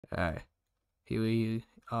Hey, here we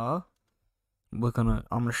are. I'm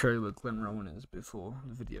gonna show you what Glen Rowan is before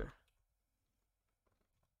the video.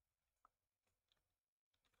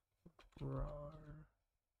 Glen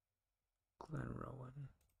Rowan.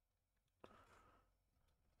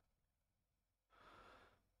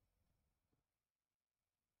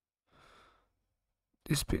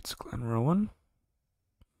 This bit's Glen Rowan.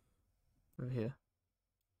 Over here.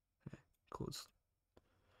 Okay, cool.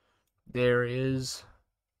 There is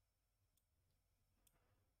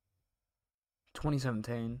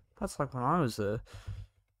 2017. That's like when I was there.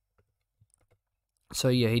 So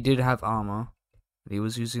yeah, he did have armor. He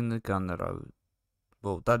was using the gun that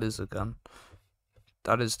well, that is a gun.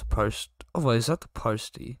 That is the post. Oh wait, is that the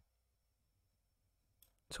postie?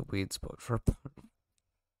 It's a weird spot for a.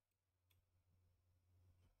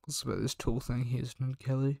 What's about this tool thing? Here's Ned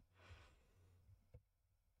Kelly.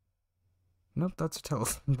 Nope, that's a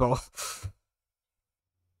telephone ball.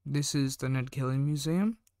 This is the Ned Kelly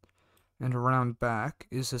Museum, and around back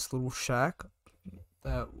is this little shack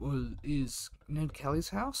that is Ned Kelly's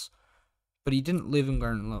house, but he didn't live in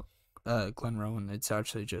Glen Rowan. It's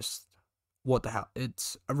actually just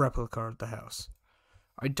it's a replica of the house.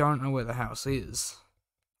 I don't know where the house is.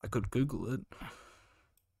 I could Google it,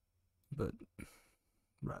 but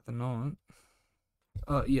rather not.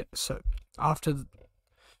 Yeah. So after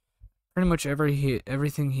pretty much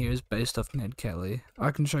everything here is based off Ned Kelly.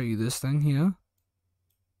 I can show you this thing here.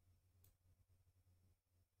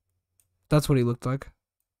 That's what he looked like.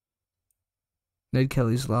 Ned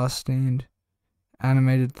Kelly's Last Stand.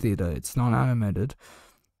 Animated theater. It's not animated.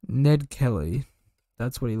 Ned Kelly.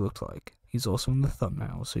 That's what he looked like. He's also in the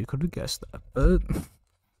thumbnail, so you could have guessed that. But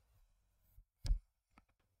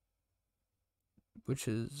which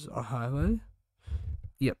is a highway.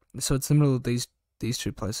 Yep. So it's the middle of these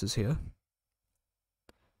two places here.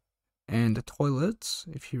 And the toilets,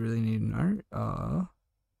 if you really need to know, are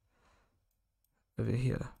over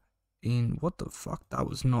here. In what the fuck? That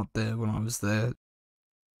was not there when I was there.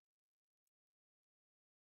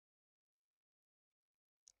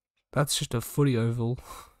 That's just a footy oval.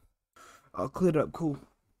 I'll clear it up, cool.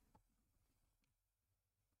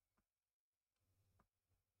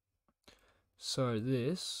 So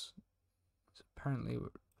this is apparently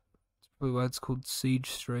it's probably why it's called Siege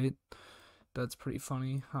Street. That's pretty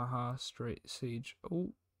funny. Haha, straight siege.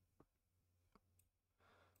 Oh.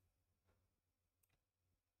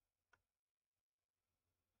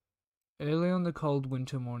 Early on the cold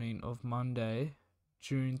winter morning of Monday,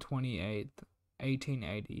 June 28th,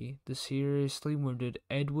 1880, the seriously wounded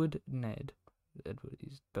his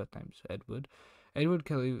birth name's Edward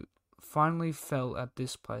Kelly finally fell at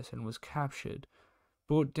this place and was captured,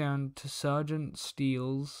 brought down by Sergeant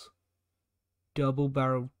Steele's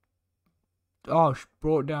double-barrel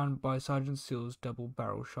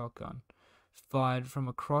shotgun, fired from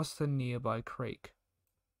across the nearby creek.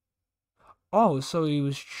 Oh, so he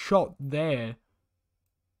was shot there.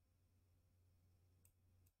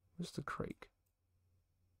 Where's the creek?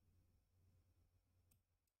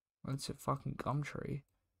 That's a fucking gum tree.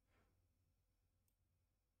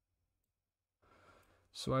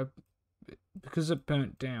 So because it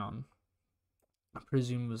burnt down, I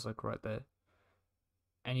presume it was like right there.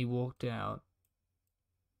 And he walked out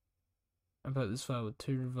about this far with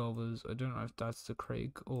 2 revolvers. I don't know if that's the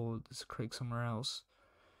creek or there's a creek somewhere else.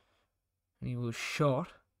 And he was shot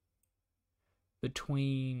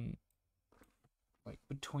between the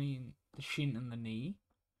shin and the knee,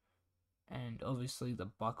 and obviously the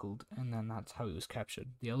buckled, and then that's how he was captured.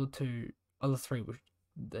 The other three were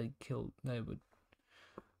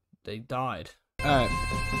they died. Alright.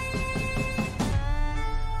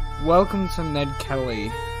 Welcome to Ned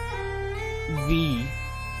Kelly, the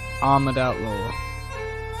Armored Outlaw.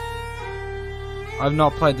 I've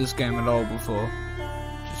not played this game at all before.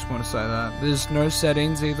 Just want to say that. There's no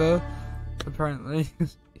settings either, apparently.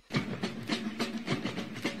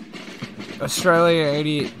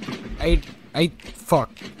 Australian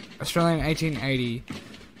 1880.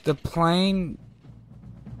 The plane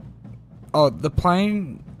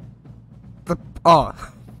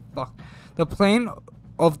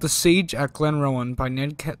of the siege at Glen Rowan by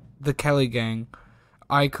the Kelly gang.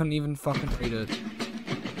 I couldn't even fucking read it.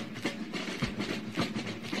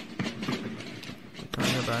 Can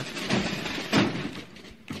I go back?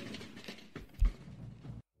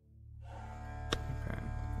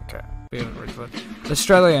 Okay.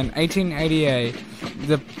 Australian 1888.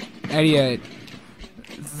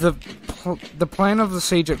 The plan of the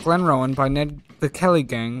siege at Glen Rowan by the Kelly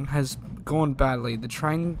gang has gone badly. The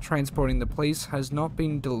train transporting the police has not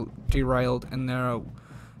been derailed, and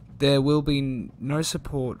there will be no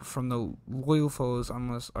support from the loyal followers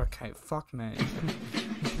unless... Okay, fuck me.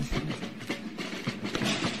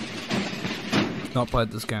 Not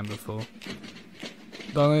played this game before.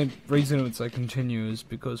 The only reason it would say continue is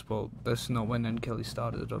because, well, that's not when Ned Kelly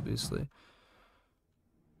started, obviously.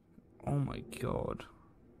 Oh my god.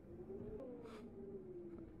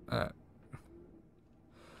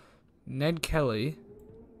 Ned Kelly.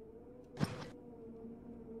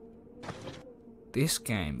 This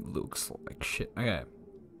game looks like shit. Okay.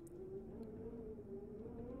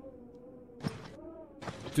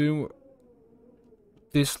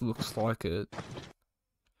 This looks like it.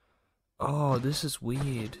 Oh, this is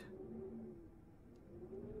weird.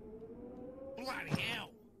 Bloody hell.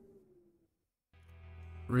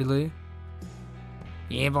 Really?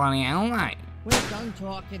 Yeah, bloody hell, mate. We're done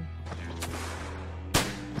talking.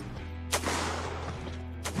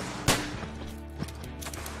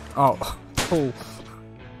 Oh, cool.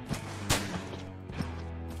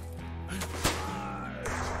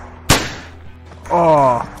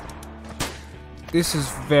 Oh. This is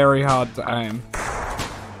very hard to aim.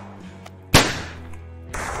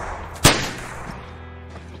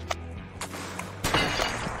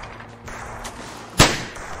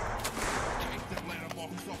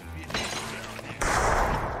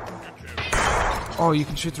 Oh, you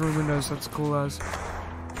can shoot through windows, that's cool as.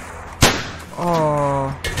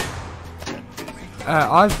 Oh.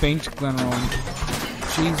 I've been to Glenrowan.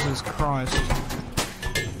 Jesus Christ.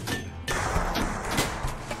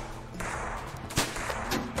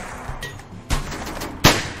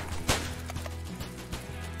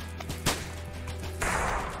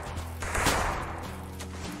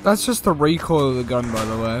 That's just the recoil of the gun, by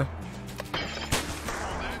the way.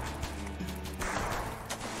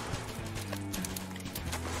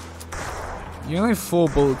 You only have 4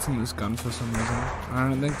 bullets in this gun for some reason. I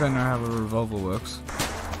don't think they know how a revolver works.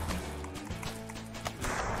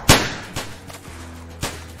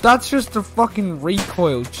 That's just the fucking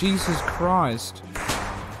recoil, Jesus Christ.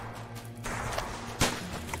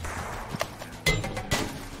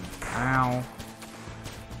 Ow.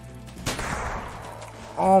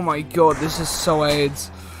 Oh my god, this is so AIDS.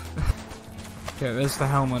 Okay, there's the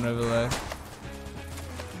helmet over there.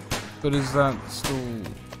 But is that still...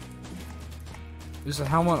 Is the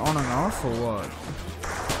helmet on and off, or what?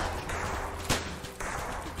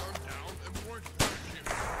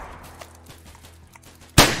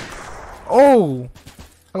 Oh!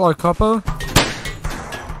 Hello, copper.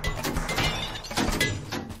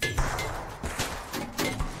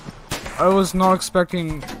 I was not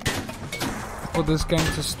expecting for this game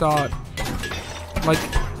to start, like,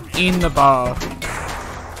 in the bar.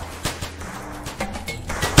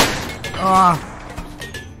 Ah!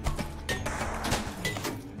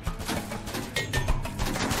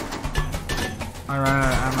 I ran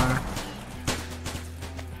out of ammo.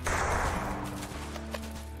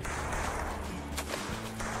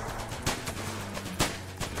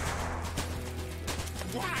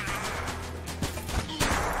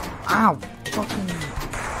 Ow! Fucking...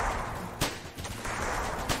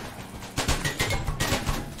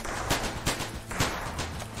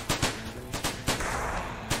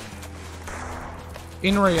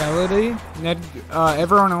 In reality,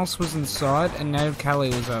 everyone else was inside and Ned Kelly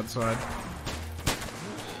was outside.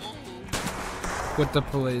 With the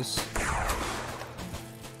police.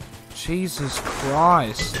 Jesus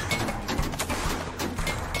Christ.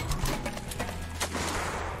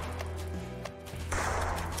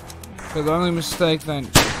 But the only mistake that...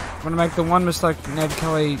 I'm gonna make the one mistake Ned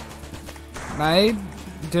Kelly made.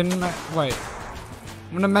 Wait.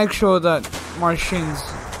 I'm gonna make sure that my shins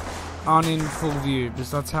aren't in full view,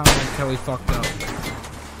 because that's how Ned Kelly fucked up.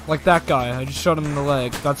 Like that guy, I just shot him in the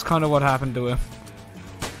leg. That's kind of what happened to him.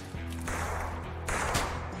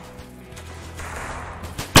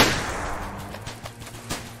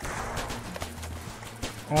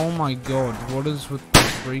 Oh my god, what is with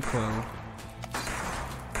this recoil?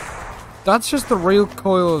 That's just the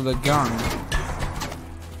recoil of the gun.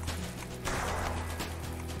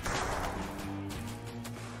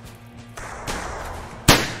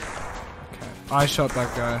 Okay, I shot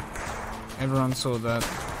that guy. Everyone saw that.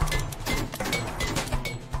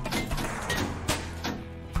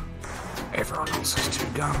 Everyone else has 2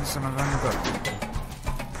 guns and I've only got...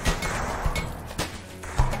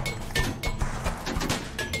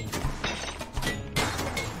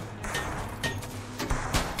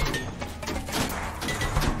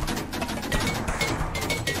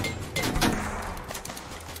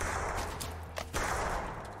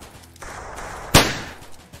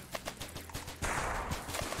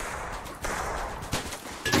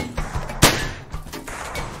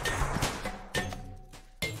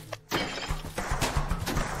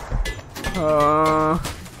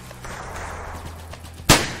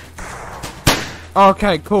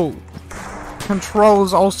 Okay, cool.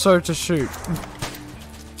 Controls also to shoot.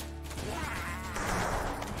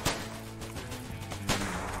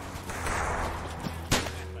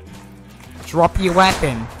 Drop your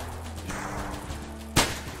weapon.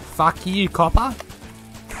 Fuck you, copper.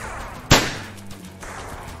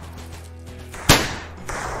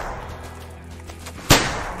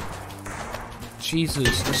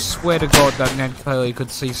 Jesus, I swear to God that Ned Kelly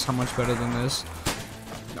could see so much better than this.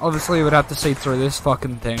 Obviously, he would have to see through this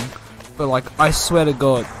fucking thing. But, like, I swear to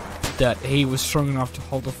God that he was strong enough to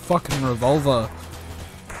hold a fucking revolver.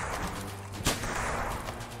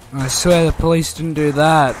 And I swear the police didn't do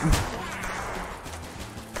that.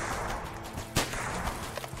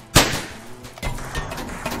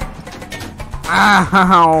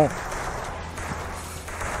 Ow!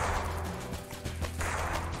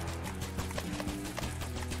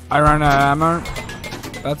 I ran out of ammo.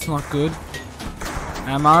 That's not good.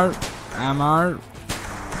 Ammo. Ammo.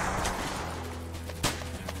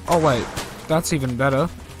 Oh wait, that's even better.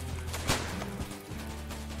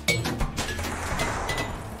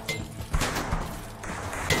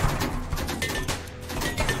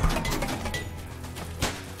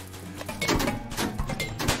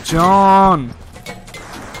 John!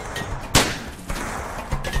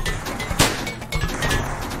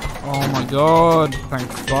 Oh my god,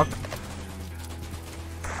 thank fuck.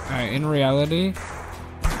 Alright, in reality,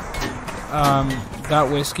 that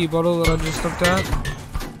whiskey bottle that I just looked at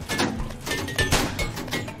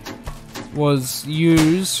was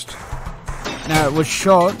used, no, it was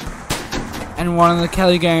shot, and one of the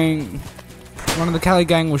Kelly gang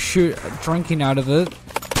was drinking out of it,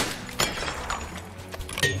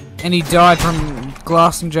 and he died from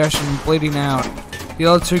glass ingestion and bleeding out. The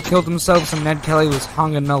other two killed themselves and Ned Kelly was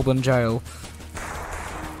hung in Melbourne jail.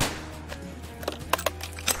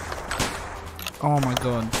 Oh my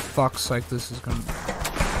god, fuck's sake, this is gonna...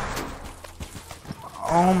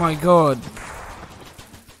 Oh my god.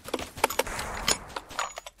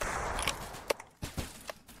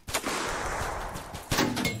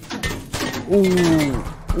 Ooh,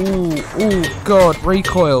 ooh, god,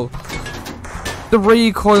 recoil. The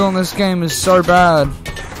recoil on this game is so bad.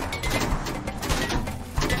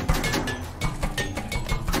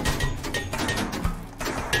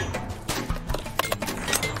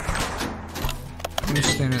 Let me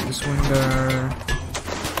stand at this window.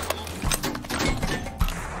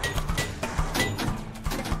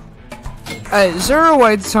 Hey, is there a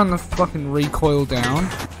way to turn the fucking recoil down?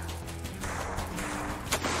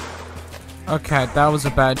 Okay, that was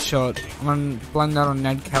a bad shot. I'm gonna blame that on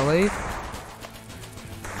Ned Kelly.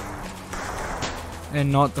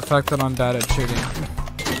 And not the fact that I'm bad at shooting.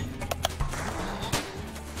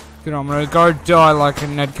 Good, I'm gonna go die like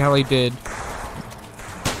Ned Kelly did.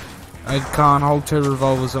 I can't hold two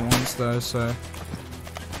revolvers at once though, so...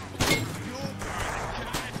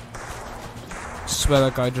 I swear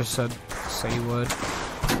that guy just said C word.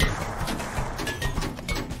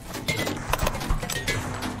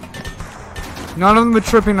 None of them are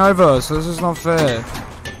tripping over, so this is not fair.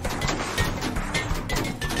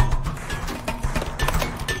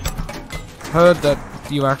 Heard that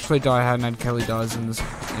you actually die how Ned Kelly dies in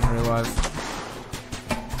real life.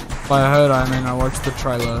 By heard I mean I watched the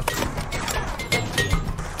trailer.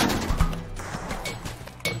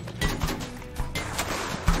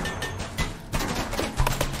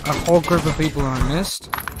 A whole group of people I missed.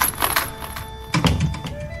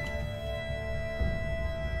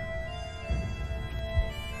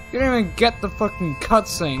 You didn't even get the fucking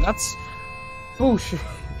cutscene. That's bullshit.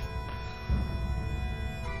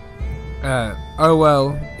 Oh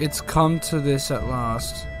well, it's come to this at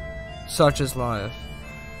last. Such is life.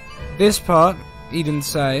 This part, he didn't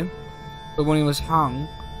say, but when he was hung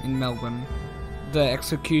in Melbourne, the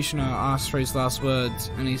executioner asked for his last words,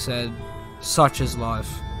 and he said, "Such is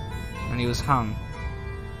life," and he was hung.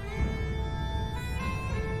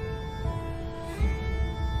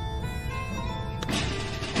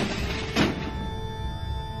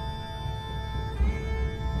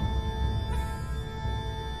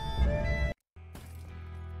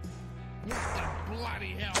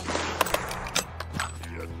 Bloody hell.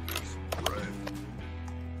 Get this bread.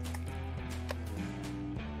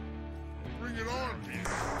 Bring it on, man.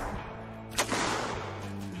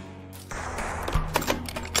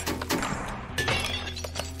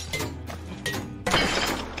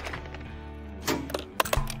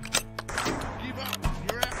 Keep up.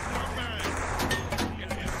 You're after your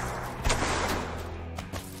man.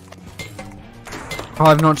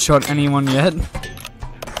 I've not shot anyone yet.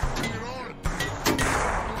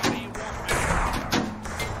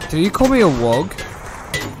 Did you call me a wog?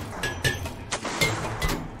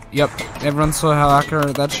 Yep, everyone saw how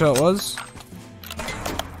accurate that shot was.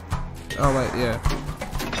 Oh wait, yeah.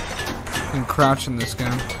 You can crouch in this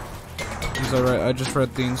game. I just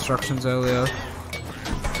read the instructions earlier.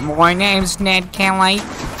 My name's Ned Kelly.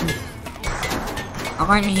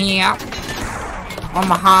 I'm here on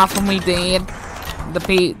behalf of me dad,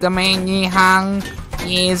 the man you hung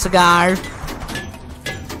years ago. I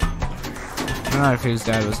don't know if his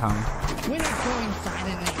dad was hung. We're not going inside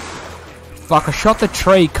in it. Fuck, I shot the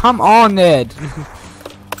tree. Come on, Ned.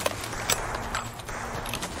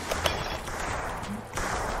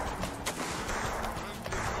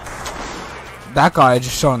 That guy I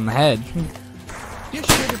just shot in the head. You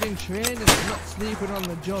should have been trained and not sleeping on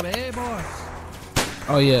the job, eh, boss?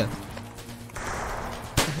 Oh yeah.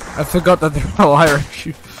 I forgot that they're all Irish.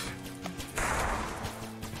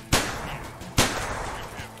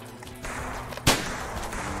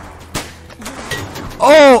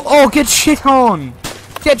 Oh, get shit on!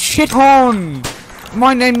 Get shit on!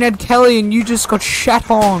 My name Ned Kelly and you just got shat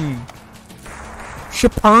on.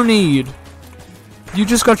 Chapernied. You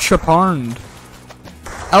just got chaparned.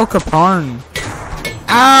 Al Capone.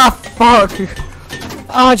 Ah, fuck!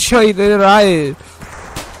 I'll show you the right.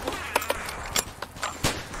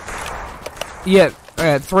 Yeah,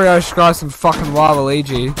 alright, 3 Irish guys and fucking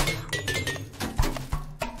Waluigi.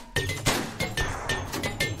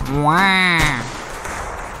 Wow.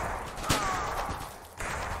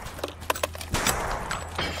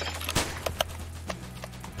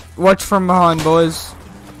 Watch from behind, boys.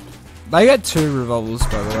 They got 2 revolvers,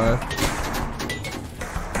 by the way.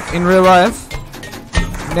 In real life,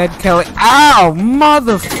 Ned Kelly. Ow,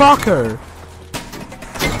 motherfucker!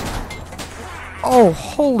 Oh,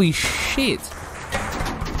 holy shit!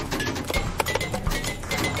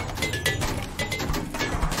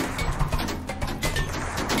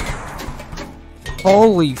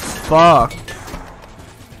 Holy fuck!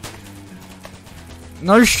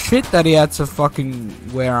 No shit that he had to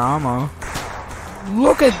fucking wear armor.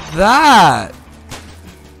 Look at that!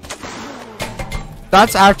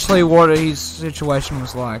 That's actually what his situation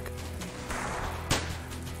was like.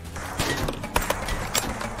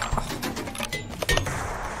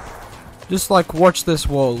 Just like watch this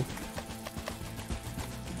wall.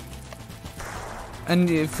 And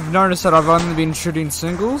if you've noticed that I've only been shooting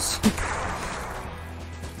singles.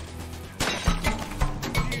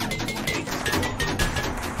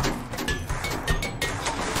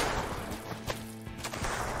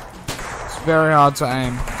 It's very hard to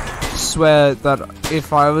aim. I swear that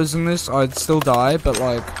if I was in this, I'd still die, but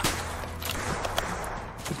like...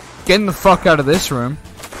 Getting the fuck out of this room.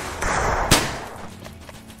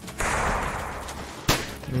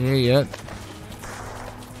 Yeah, yet.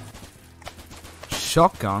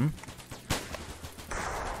 Shotgun.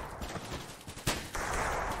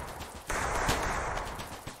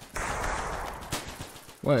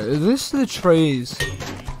 Wait, is this the trees?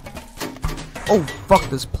 Oh, fuck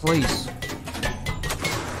this place.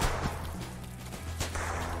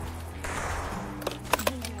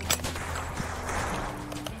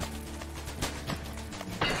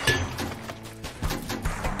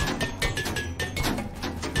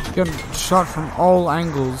 Getting shot from all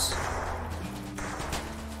angles.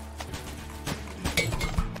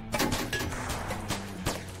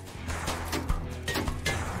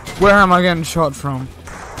 Where am I getting shot from?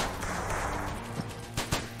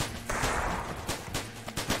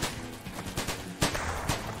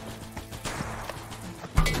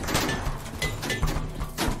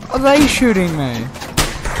 Are they shooting me?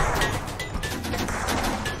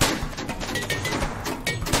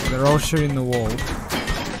 They're all shooting the wall.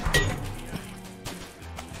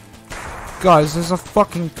 Guys, there's a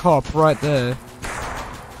fucking cop right there.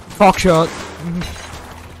 Fuck shot.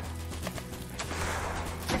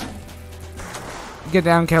 Get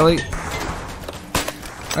down, Kelly.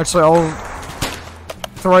 Actually, all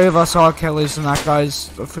 3 of us are Kellys and that guy's...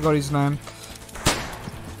 I forgot his name.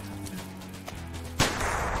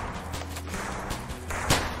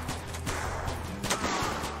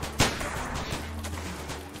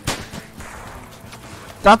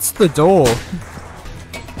 That's the door.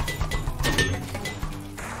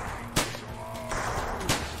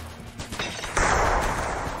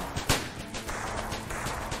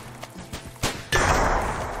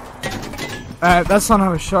 That's not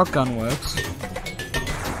how a shotgun works.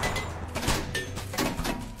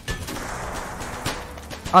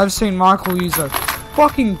 I've seen Michael use a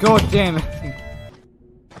fucking goddamn it.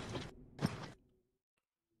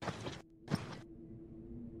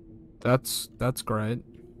 That's great.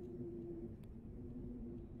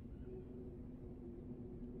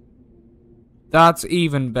 That's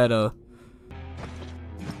even better.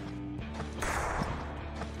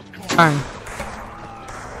 Bang.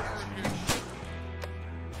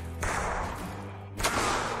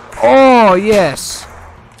 Oh, yes.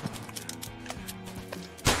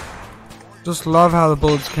 Just love how the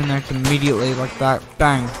bullets connect immediately like that.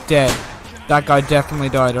 Bang. Dead. That guy definitely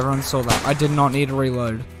died. Everyone saw that. I did not need to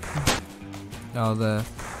reload. Oh, there.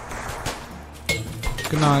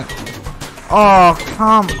 Good night. Oh,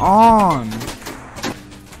 come on.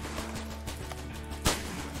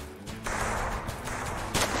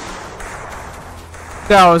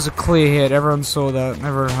 That was a clear hit. Everyone saw that.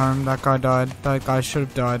 Never at home. That guy died. That guy should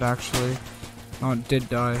have died, actually. Oh, it did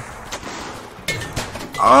die.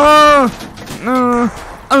 Oh!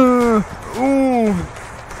 Ooh.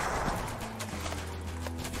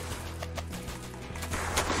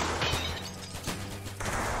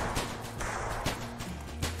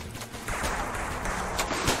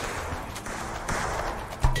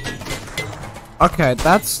 Okay,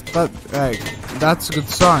 that's a good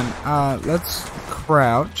sign. Let's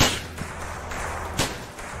crouch.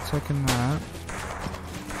 Taking that.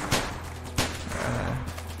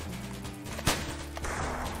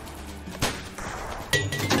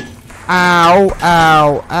 Ow,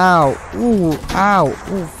 ow, ow, ooh, ow,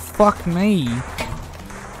 ooh, fuck me.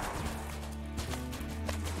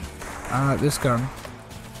 This gun.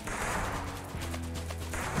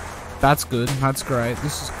 That's good, that's great.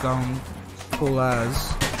 This is going cool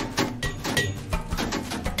as.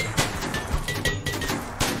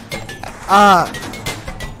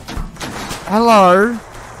 Hello?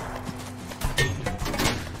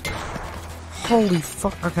 Holy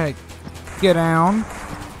fuck, okay. Get down.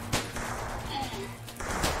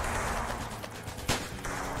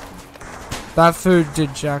 That food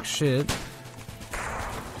did jack shit.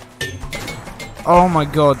 Oh my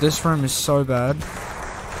god, this room is so bad.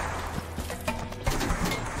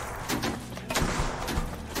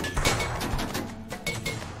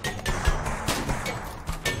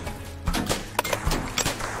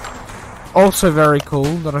 Also very cool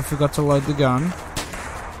that I forgot to load the gun.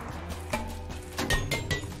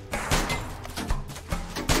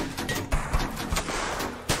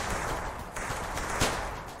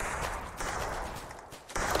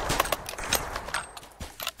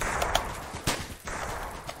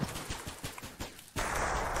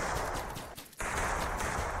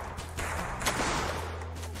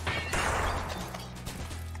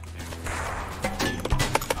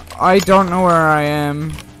 I don't know where I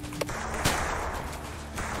am.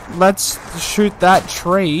 Let's shoot that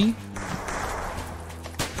tree.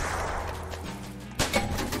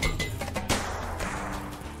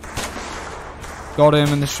 Got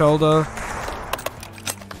him in the shoulder.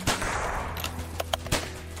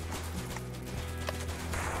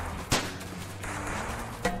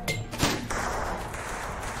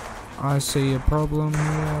 I see a problem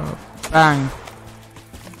here. Bang.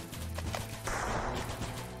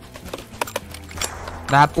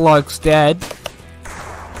 That bloke's dead.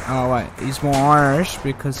 Oh wait, he's more Irish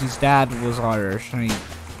because his dad was Irish and he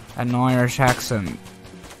had an Irish accent.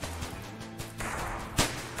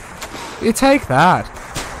 You take that.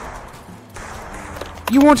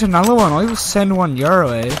 You want another one? I will send one your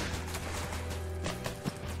way.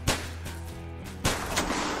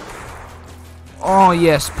 Oh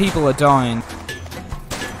yes, people are dying.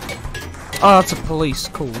 Oh, that's a police.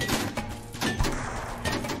 Cool.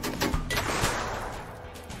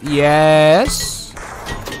 Yes.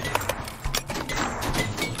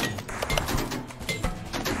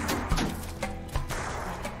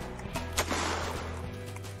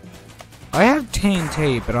 I have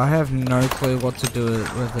TNT, but I have no clue what to do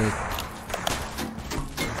with it.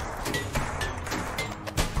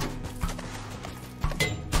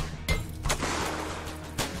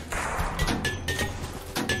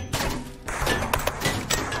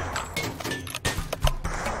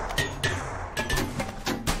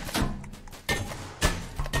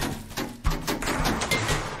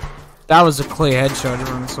 That was a clear headshot,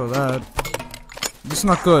 everyone saw that. This is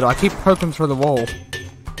not good, I keep poking through the wall.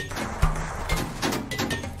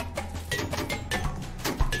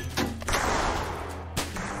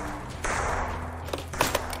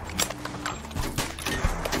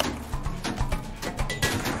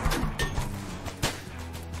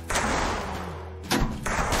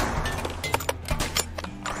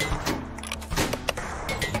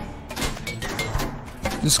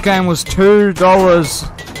 This game was $2.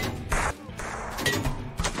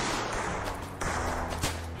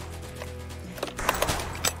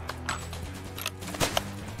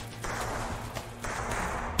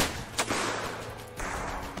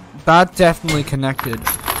 That definitely connected.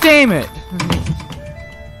 Damn it!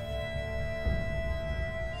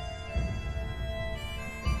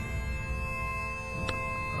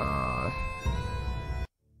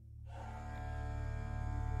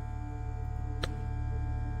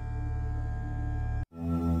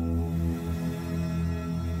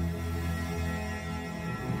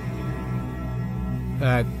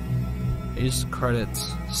 That is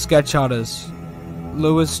credits. Sketch artist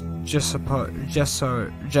Louis Jessup.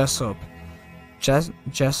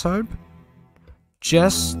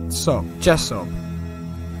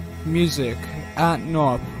 Music at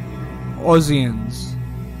Nop, Aussians,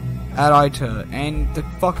 at Ita, and the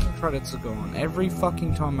fucking credits are gone. Every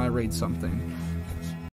fucking time I read something,